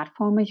right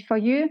platform for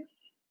you,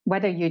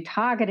 whether your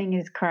targeting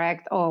is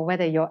correct, or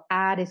whether your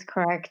ad is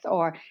correct.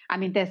 Or, I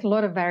mean, there's a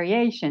lot of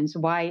variations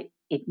why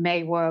it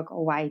may work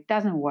or why it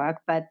doesn't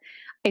work, but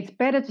it's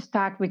better to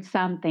start with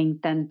something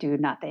than do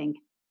nothing.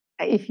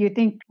 If you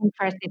think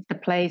Pinterest is the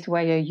place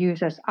where your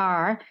users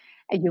are,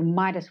 you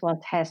might as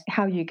well test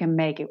how you can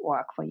make it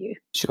work for you.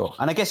 Sure.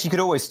 And I guess you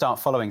could always start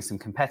following some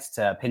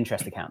competitor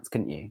Pinterest accounts,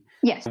 couldn't you?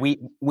 Yes. We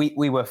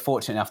were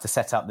fortunate enough to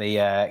set up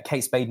the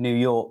Kate Spade New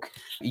York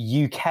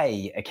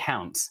UK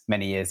account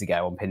many years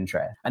ago on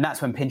Pinterest. And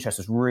that's when Pinterest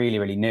was really,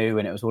 really new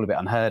and it was all a bit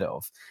unheard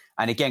of.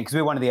 And again, because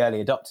we were one of the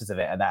early adopters of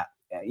it at that,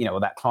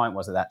 that client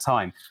was at that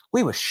time,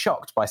 we were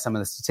shocked by some of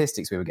the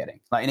statistics we were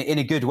getting, like in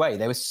a good way.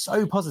 They were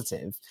so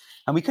positive,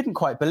 and we couldn't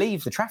quite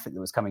believe the traffic that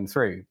was coming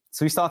through.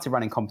 So we started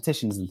running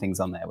competitions and things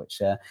on there, which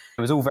it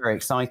was all very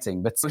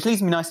exciting. But which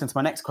leads me nicely into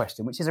my next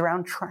question, which is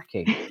around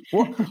tracking.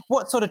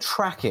 What sort of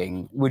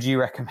tracking would you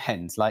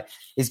recommend? Like,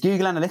 is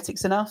Google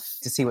Analytics enough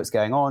to see what's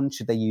going on?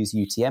 Should they use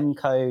UTM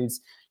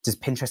codes? Does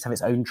Pinterest have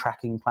its own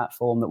tracking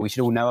platform that we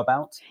should all know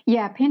about?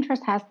 Yeah,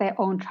 Pinterest has their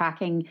own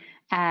tracking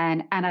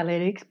and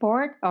analytics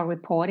board or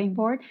reporting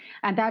board.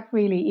 And that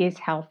really is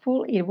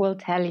helpful. It will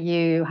tell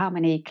you how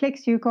many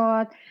clicks you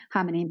got,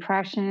 how many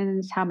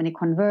impressions, how many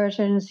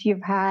conversions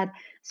you've had.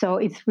 So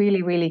it's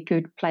really, really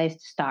good place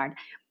to start.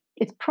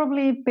 It's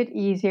probably a bit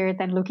easier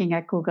than looking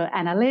at Google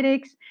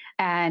Analytics.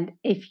 And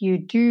if you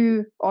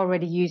do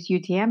already use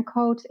UTM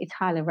codes, it's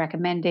highly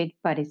recommended,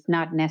 but it's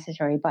not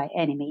necessary by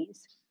any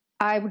means.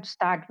 I would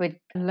start with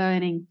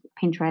learning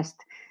Pinterest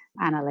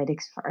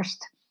analytics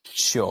first.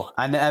 Sure.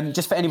 And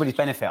just for anybody's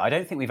benefit, I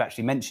don't think we've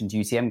actually mentioned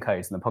UTM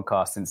codes in the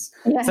podcast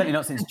certainly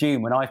not since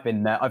June when I've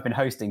been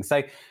hosting.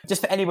 So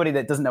just for anybody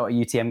that doesn't know what a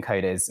UTM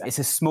code is, it's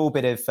a small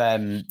bit of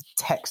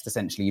text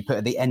essentially you put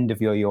at the end of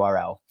your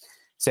URL.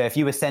 So if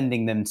you were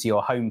sending them to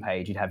your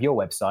homepage, you'd have your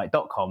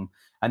website.com,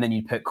 and then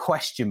you'd put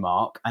question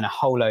mark and a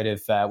whole load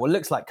of what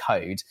looks like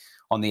code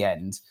on the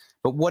end.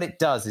 But what it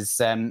does is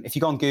if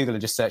you go on Google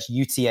and just search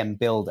UTM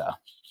Builder,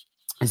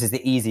 this is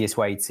the easiest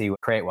way to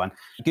create one.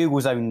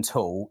 Google's own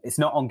tool. It's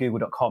not on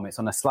google.com. It's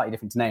on a slightly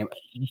different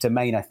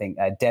domain, I think,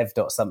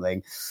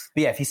 dev.something.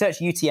 But yeah, if you search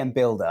UTM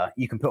Builder,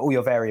 you can put all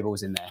your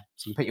variables in there.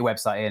 So you can put your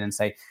website in and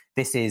say,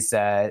 this is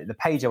the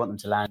page I want them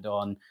to land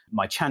on.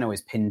 My channel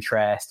is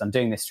Pinterest. I'm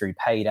doing this through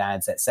paid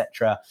ads,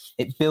 etc.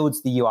 It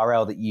builds the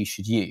URL that you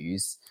should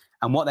use.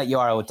 And what that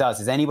URL does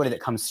is anybody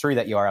that comes through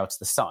that URL to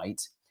the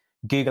site,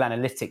 Google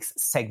Analytics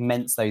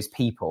segments those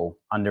people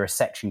under a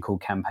section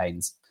called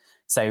campaigns.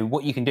 So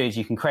what you can do is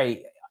you can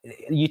create,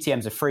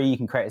 UTMs are free, you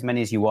can create as many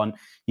as you want.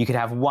 You could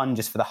have one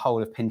just for the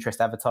whole of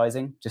Pinterest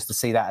advertising, just to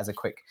see that as a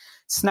quick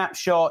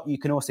snapshot. You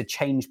can also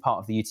change part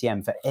of the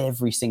UTM for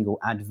every single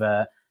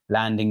advert,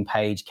 landing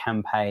page,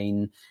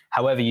 campaign,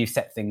 however you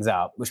set things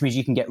up, which means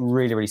you can get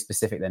really, really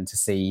specific then to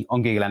see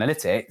on Google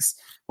Analytics,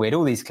 we had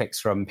all these clicks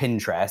from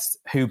Pinterest,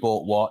 who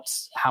bought what,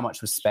 how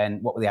much was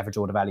spent, what were the average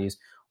order values.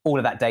 All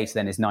of that data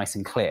then is nice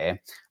and clear.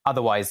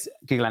 Otherwise,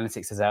 Google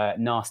Analytics has a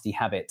nasty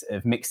habit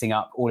of mixing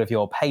up all of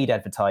your paid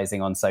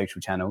advertising on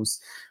social channels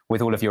with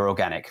all of your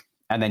organic.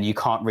 And then you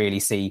can't really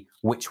see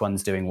which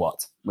one's doing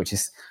what, which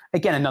is,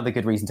 again, another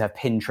good reason to have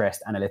Pinterest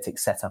Analytics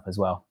set up as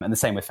well. And the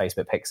same with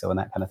Facebook Pixel and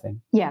that kind of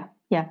thing. Yeah.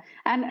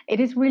 And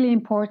it is really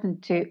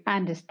important to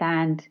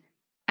understand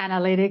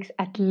analytics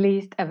at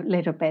least a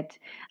little bit.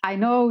 I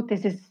know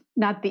this is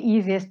not the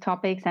easiest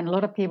topics, and a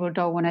lot of people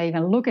don't want to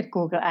even look at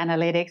Google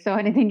Analytics or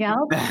anything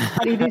else,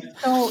 but it is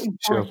so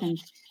important.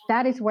 Sure.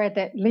 That is where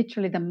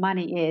literally the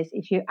money is.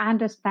 If you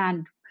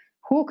understand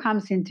who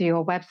comes into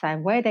your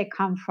website, where they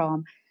come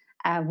from,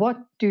 what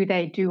do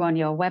they do on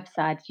your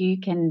website, you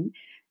can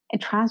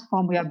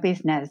transform your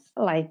business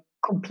like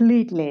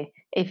completely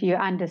if you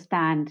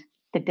understand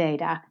the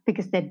data,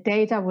 because the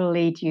data will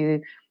lead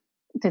you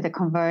to the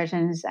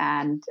conversions,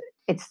 and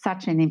it's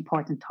such an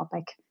important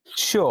topic.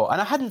 Sure.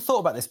 And I hadn't thought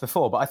about this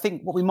before, but I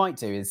think what we might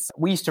do is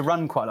we used to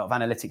run quite a lot of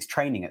analytics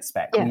training at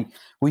Spec. Yeah.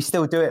 We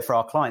still do it for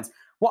our clients.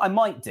 What I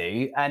might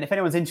do, and if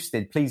anyone's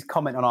interested, please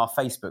comment on our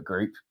Facebook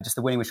group, just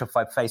the Winning with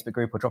Shopify Facebook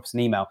group, or drop us an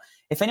email.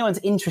 If anyone's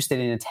interested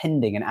in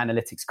attending an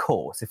analytics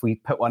course, if we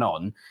put one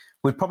on,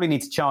 we'd probably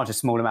need to charge a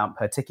small amount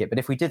per ticket. But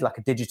if we did like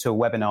a digital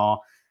webinar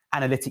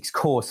analytics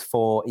course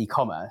for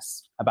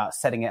e-commerce about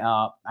setting it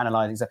up,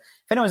 analyzing stuff.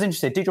 If anyone's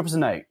interested, do drop us a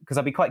note, because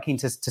I'd be quite keen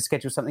to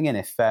schedule something in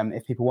if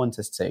people want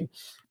us to.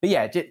 But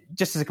yeah,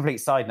 just as a complete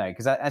side note,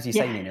 because as you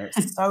say, Nina,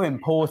 it's so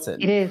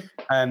important. It is.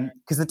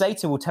 Because the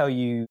data will tell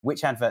you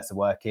which adverts are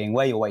working,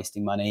 where you're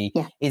wasting money,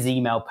 is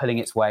email pulling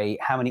its weight,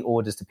 how many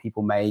orders do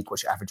people make,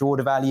 what's your average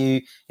order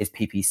value, is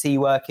PPC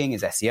working,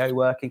 is SEO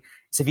working?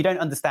 So if you don't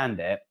understand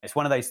it, it's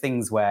one of those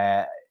things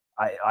where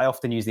I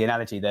often use the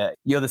analogy that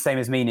you're the same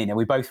as me, Nina.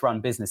 We both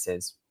run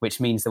businesses, which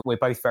means that we're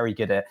both very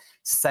good at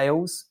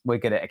sales. We're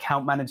good at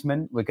account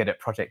management. We're good at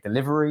project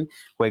delivery.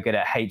 We're good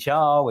at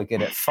HR. We're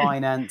good at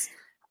finance.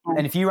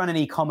 And if you run an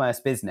e-commerce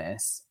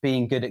business,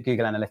 being good at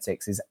Google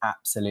Analytics is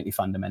absolutely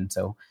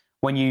fundamental.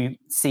 When you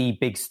see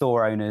big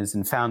store owners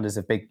and founders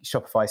of big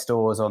Shopify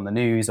stores on the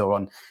news or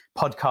on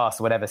podcasts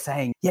or whatever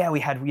saying, yeah,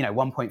 we had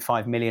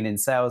 1.5 million in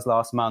sales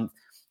last month,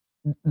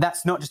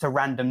 that's not just a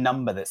random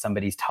number that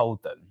somebody's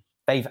told them.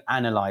 They've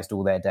analyzed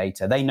all their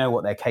data. They know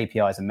what their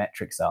KPIs and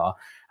metrics are.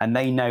 And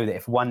they know that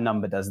if one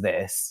number does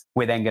this,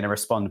 we're then going to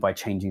respond by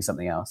changing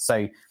something else.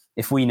 So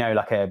if we know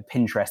like a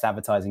Pinterest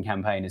advertising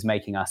campaign is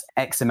making us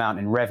X amount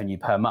in revenue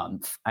per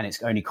month, and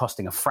it's only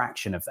costing a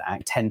fraction of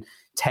that,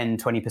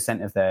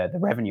 20% of the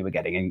revenue we're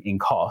getting in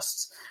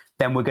costs,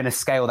 then we're going to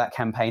scale that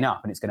campaign up,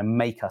 and it's going to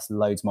make us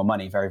loads more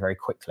money very, very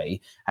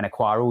quickly and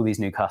acquire all these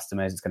new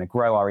customers. It's going to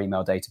grow our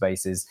email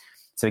databases.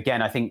 So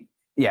again, I think,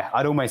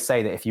 I'd almost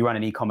say that if you run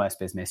an e-commerce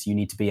business, you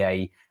need to be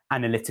a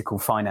analytical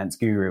finance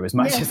guru as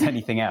much as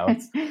anything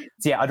else.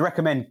 So I'd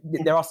recommend,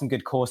 there are some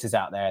good courses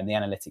out there, and the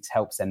Analytics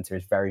Help Center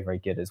is very, very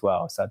good as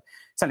well. So I'd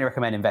certainly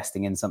recommend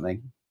investing in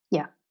something.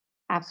 Yeah,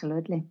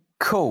 absolutely.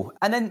 Cool.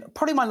 And then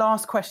probably my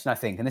last question, I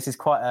think, and this is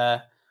quite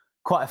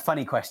a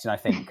funny question, I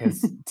think,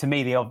 because to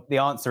me, the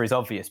answer is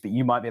obvious, but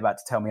you might be about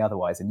to tell me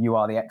otherwise, and you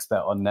are the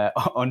expert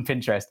on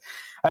Pinterest.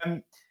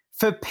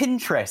 For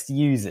Pinterest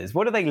users,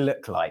 what do they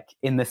look like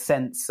in the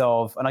sense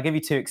of, and I'll give you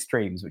two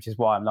extremes, which is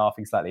why I'm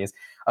laughing slightly, is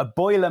a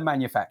boiler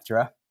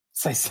manufacturer,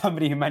 so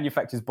somebody who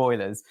manufactures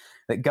boilers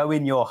that go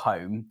in your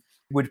home.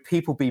 Would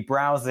people be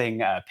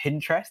browsing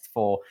Pinterest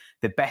for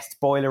the best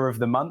boiler of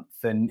the month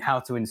and how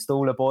to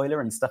install a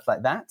boiler and stuff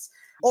like that?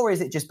 Or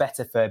is it just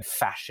better for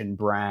fashion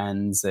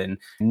brands, and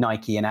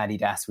Nike and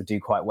Adidas would do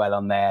quite well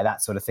on there,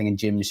 that sort of thing, and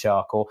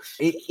Gymshark? Or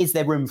is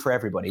there room for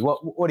everybody?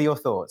 What are your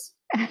thoughts?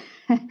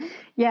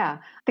 Yeah,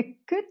 the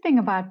good thing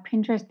about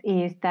Pinterest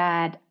is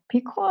that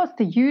because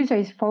the user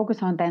is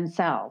focused on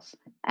themselves,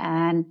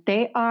 and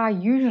they are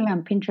usually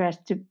on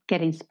Pinterest to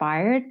get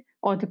inspired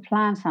or to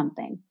plan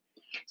something.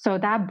 So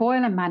that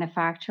boiler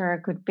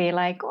manufacturer could be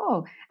like,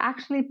 oh,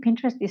 actually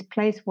Pinterest is a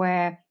place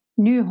where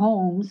new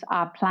homes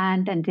are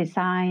planned and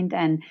designed,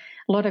 and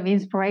a lot of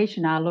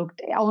inspiration are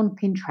looked on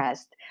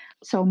Pinterest.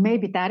 So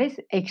maybe that is,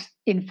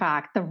 in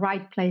fact, the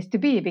right place to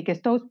be,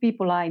 because those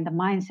people are in the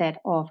mindset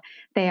of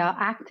they are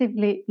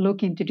actively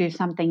looking to do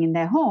something in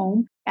their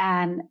home,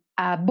 and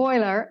a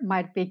boiler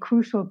might be a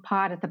crucial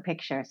part of the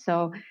picture.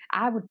 So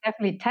I would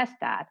definitely test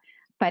that.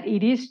 But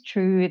it is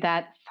true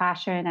that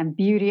fashion and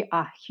beauty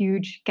are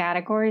huge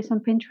categories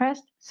on Pinterest.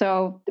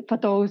 So for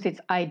those,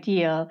 it's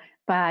ideal,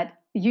 but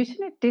you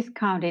shouldn't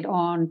discount it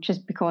on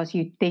just because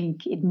you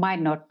think it might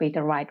not be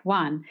the right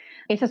one.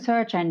 It's a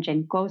search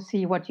engine. Go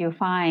see what you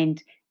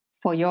find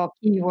for your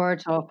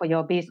keywords or for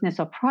your business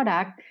or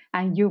product,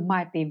 and you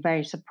might be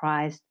very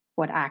surprised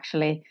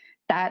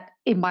that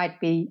it might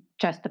be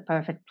just the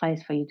perfect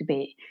place for you to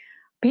be.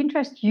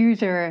 Pinterest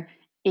user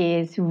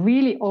is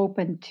really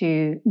open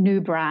to new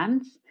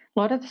brands. A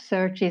lot of the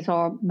searches,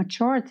 or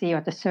majority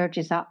of the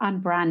searches, are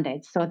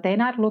unbranded. So they're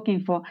not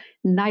looking for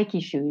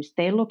Nike shoes.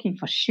 They're looking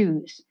for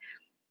shoes.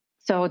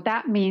 So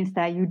that means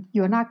that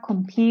you're not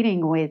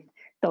competing with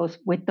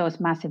those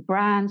massive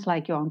brands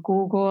like you're on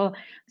Google.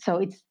 So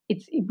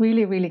it's a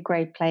really, really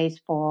great place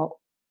for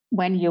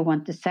when you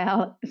want to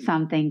sell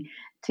something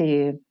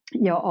to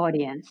your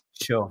audience.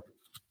 Sure.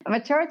 A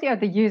majority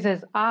of the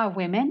users are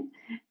women,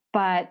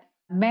 but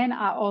men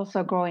are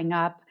also growing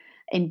up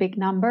in big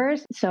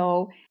numbers.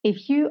 So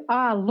if you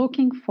are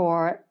looking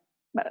for,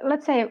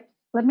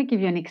 let me give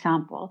you an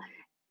example.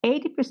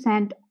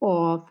 80%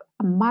 of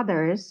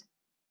mothers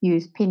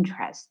use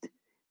Pinterest.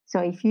 So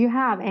if you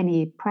have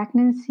any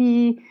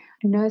pregnancy,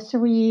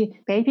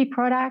 nursery, baby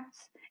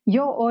products,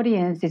 your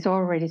audience is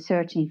already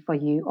searching for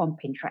you on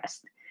Pinterest.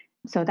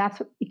 So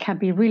it can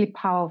be really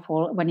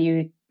powerful when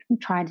you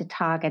trying to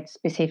target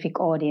specific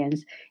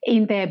audience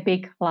in their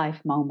big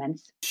life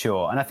moments.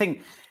 Sure. And I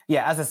think,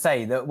 as I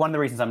say, one of the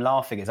reasons I'm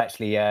laughing is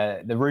actually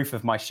the roof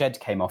of my shed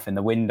came off in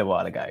the wind a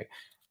while ago.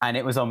 And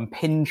it was on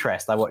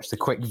Pinterest. I watched a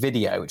quick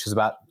video, which was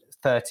about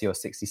 30 or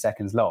 60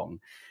 seconds long,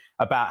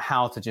 about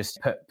how to just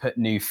put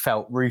new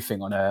felt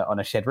roofing on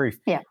a shed roof.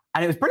 Yeah.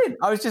 And it was brilliant.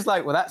 I was just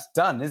like, well, that's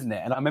done, isn't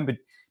it? And I remember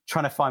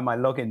trying to find my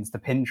logins to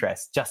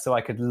Pinterest just so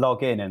I could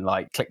log in and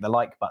click the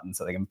like button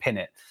so they can pin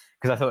it,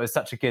 because I thought it was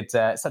such a good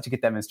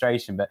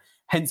demonstration. But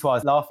hence why I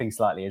was laughing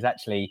slightly is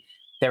actually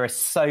there are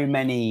so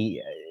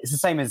many. It's the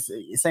same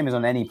as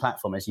on any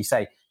platform, as you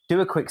say. Do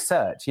a quick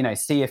search,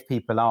 see if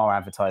people are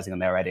advertising on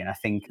there already. And I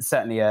think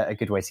certainly a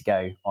good way to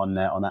go on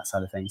that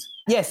side of things.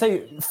 Yeah. So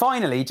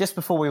finally, just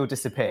before we all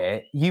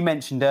disappear, you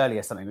mentioned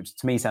earlier something which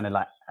to me sounded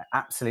like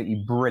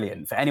absolutely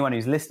brilliant for anyone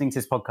who's listening to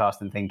this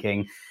podcast and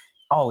thinking,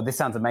 oh, this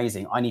sounds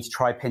amazing. I need to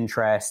try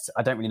Pinterest.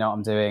 I don't really know what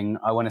I'm doing.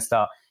 I want to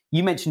start.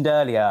 You mentioned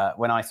earlier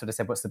when I sort of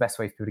said, what's the best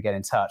way for people to get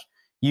in touch?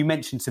 You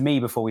mentioned to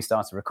me before we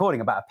started recording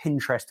about a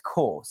Pinterest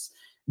course.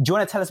 Do you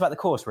want to tell us about the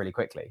course really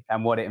quickly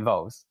and what it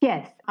involves?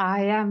 Yes,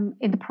 I am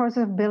in the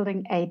process of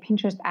building a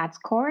Pinterest ads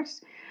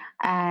course,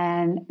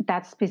 and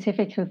that's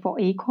specifically for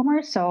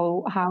e-commerce.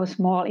 So how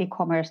small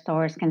e-commerce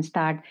stores can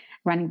start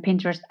running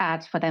Pinterest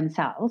ads for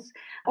themselves.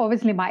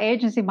 Obviously, my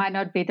agency might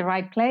not be the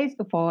right place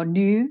for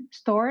new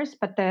stores,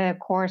 but the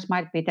course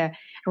might be the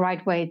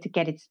right way to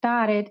get it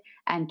started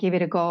and give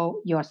it a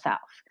go yourself.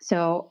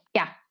 So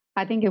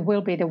I think it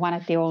will be one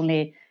of the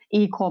only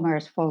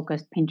e-commerce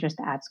focused Pinterest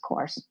ads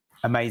course.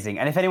 Amazing.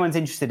 And if anyone's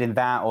interested in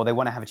that or they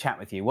want to have a chat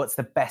with you, what's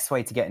the best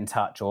way to get in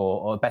touch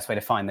or the best way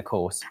to find the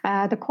course?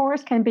 The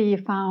course can be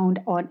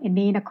found on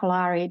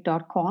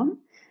ninakolari.com,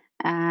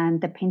 and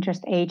the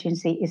Pinterest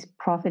agency is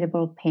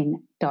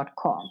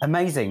profitablepin.com.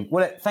 Amazing.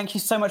 Well, thank you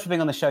so much for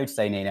being on the show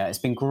today, Nina. It's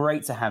been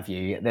great to have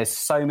you. There's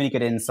so many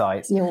good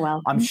insights. You're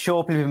welcome. I'm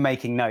sure people have been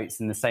making notes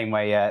in the same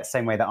way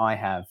that I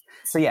have.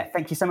 So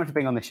thank you so much for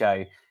being on the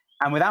show.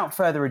 And without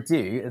further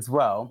ado as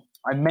well,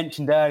 I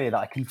mentioned earlier that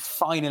I can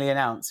finally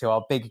announce who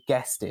our big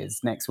guest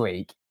is next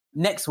week.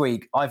 Next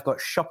week, I've got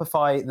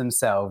Shopify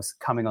themselves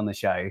coming on the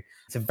show.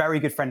 It's a very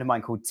good friend of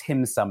mine called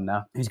Tim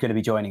Sumner who's going to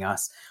be joining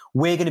us.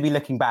 We're going to be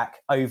looking back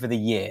over a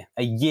year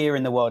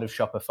in the world of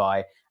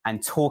Shopify,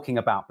 and talking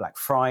about Black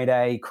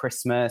Friday,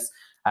 Christmas,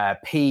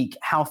 peak,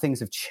 how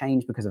things have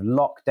changed because of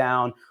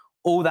lockdown,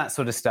 all that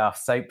sort of stuff.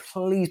 So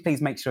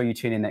please make sure you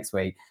tune in next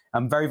week.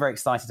 I'm very, very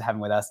excited to have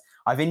him with us.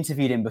 I've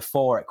interviewed him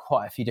before at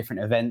quite a few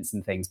different events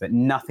and things, but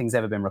nothing's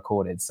ever been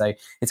recorded. So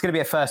it's going to be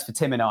a first for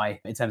Tim and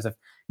I in terms of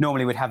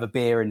normally we'd have a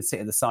beer and sit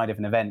at the side of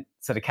an event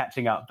sort of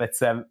catching up, but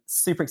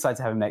super excited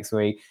to have him next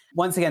week.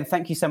 Once again,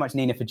 thank you so much,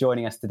 Nina, for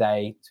joining us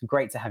today. It's been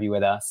great to have you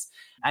with us.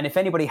 And if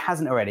anybody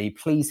hasn't already,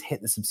 please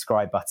hit the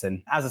subscribe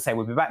button. As I say,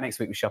 we'll be back next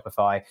week with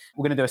Shopify.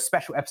 We're going to do a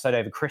special episode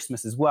over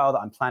Christmas as well that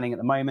I'm planning at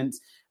the moment.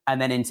 And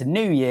then into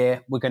New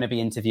Year, we're going to be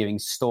interviewing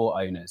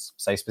store owners.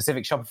 So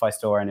specific Shopify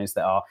store owners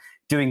that are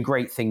doing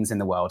great things in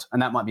the world.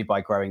 And that might be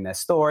by growing their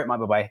store. It might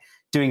be by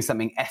doing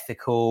something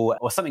ethical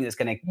or something that's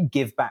going to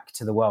give back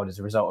to the world as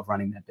a result of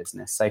running their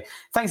business. So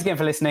thanks again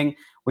for listening.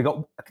 We've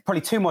got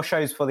probably 2 more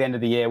shows before the end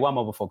of the year, 1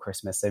 more before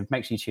Christmas. So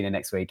make sure you tune in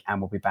next week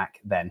and we'll be back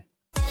then.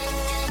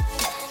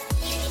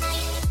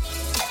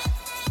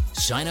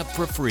 Sign up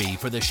for free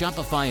for the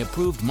Shopify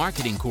approved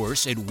marketing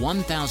course at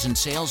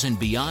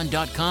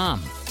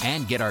 1000salesandbeyond.com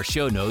and get our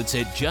show notes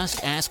at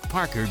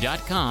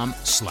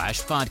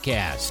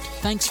justaskparker.com/podcast.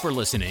 Thanks for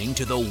listening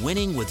to the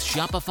Winning with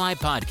Shopify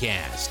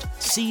podcast.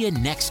 See you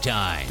next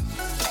time.